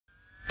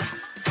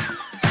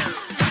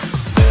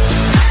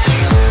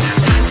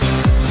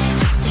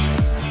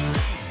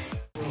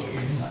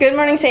Good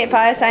morning, St.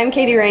 Pius. I'm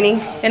Katie Rainey.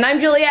 And I'm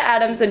Julia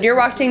Adams, and you're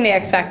watching The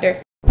X Factor.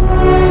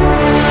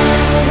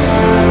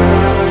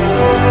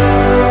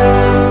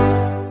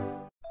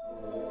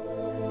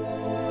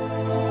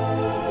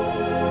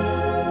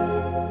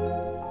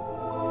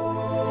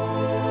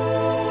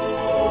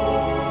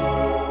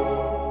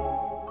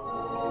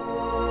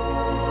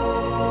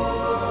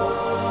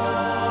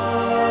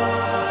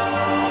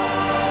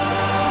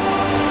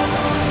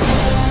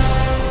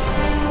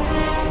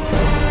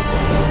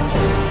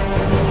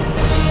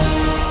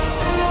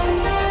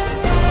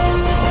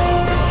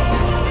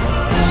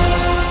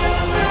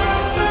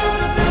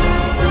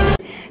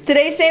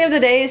 Today's saint of the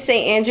day is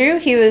St. Andrew.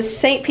 He was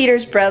St.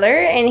 Peter's brother,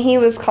 and he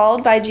was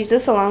called by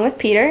Jesus along with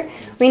Peter.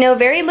 We know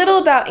very little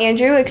about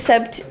Andrew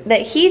except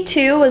that he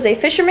too was a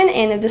fisherman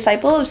and a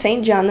disciple of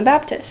St. John the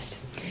Baptist.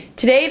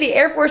 Today, the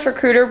Air Force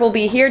recruiter will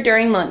be here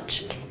during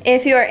lunch.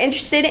 If you are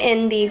interested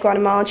in the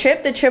Guatemala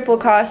trip, the trip will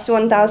cost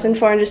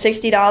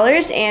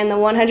 $1,460, and the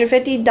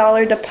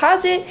 $150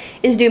 deposit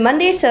is due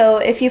Monday, so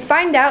if you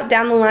find out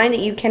down the line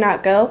that you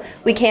cannot go,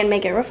 we can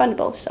make it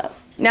refundable. So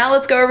now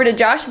let's go over to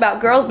Josh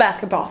about girls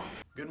basketball.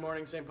 Good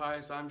morning, St.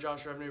 Pius. I'm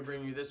Josh Revenue,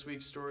 bringing you this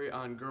week's story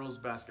on girls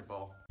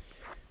basketball.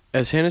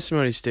 As Hannah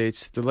Simone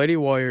states, the Lady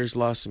Warriors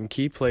lost some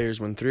key players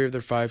when 3 of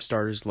their 5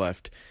 starters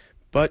left,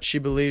 but she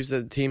believes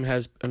that the team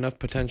has enough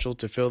potential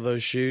to fill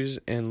those shoes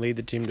and lead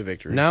the team to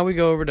victory. Now we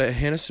go over to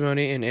Hannah Simone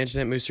and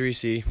Antoinette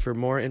Musarisi for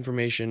more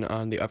information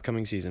on the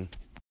upcoming season.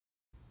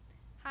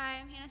 Hi,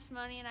 I'm Hannah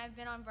Simone, and I've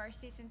been on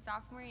varsity since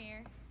sophomore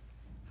year.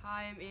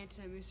 Hi, I'm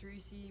Antoinette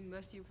Musarisi.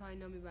 Most of you probably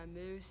know me by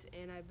Moose,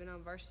 and I've been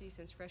on varsity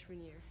since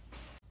freshman year.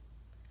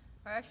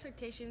 Our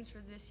expectations for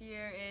this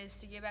year is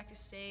to get back to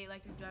state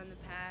like we've done in the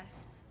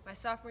past. My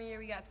sophomore year,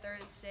 we got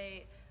 3rd at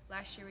state.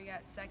 Last year, we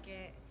got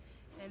 2nd.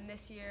 And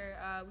this year,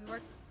 we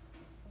work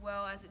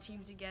well as a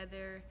team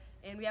together,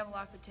 and we have a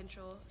lot of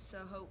potential, so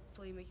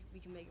hopefully we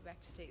can make it back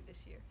to state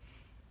this year.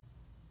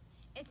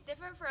 It's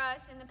different for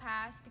us in the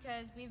past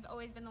because we've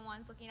always been the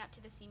ones looking up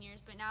to the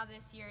seniors, but now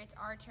this year it's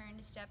our turn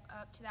to step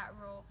up to that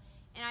role.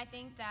 And I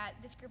think that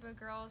this group of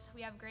girls,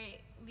 we have great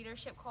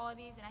leadership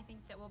qualities, and I think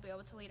that we'll be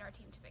able to lead our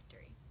team to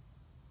victory.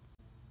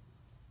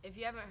 If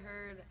you haven't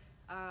heard,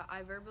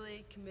 I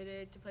verbally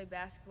committed to play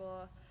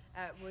basketball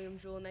at William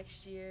Jewell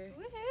next year.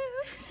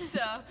 Woohoo!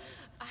 So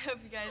I hope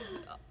you guys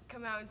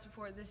come out and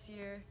support this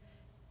year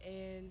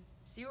and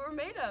see what we're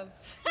made of.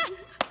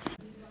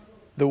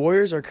 The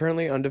Warriors are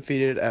currently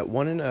undefeated at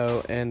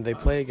 1-0, and they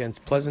play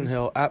against Pleasant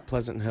Hill at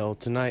Pleasant Hill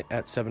tonight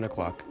at 7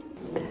 o'clock.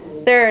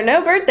 there are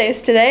no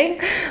birthdays today.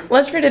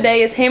 Lunch for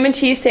today is ham and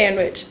cheese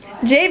sandwich.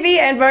 JV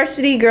and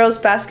varsity girls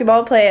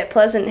basketball play at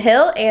Pleasant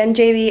Hill, and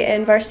JV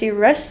and varsity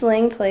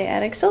wrestling play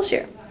at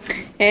Excelsior.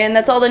 And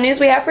that's all the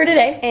news we have for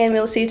today. And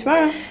we'll see you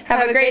tomorrow.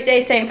 Have a great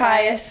day, St.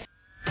 Pius.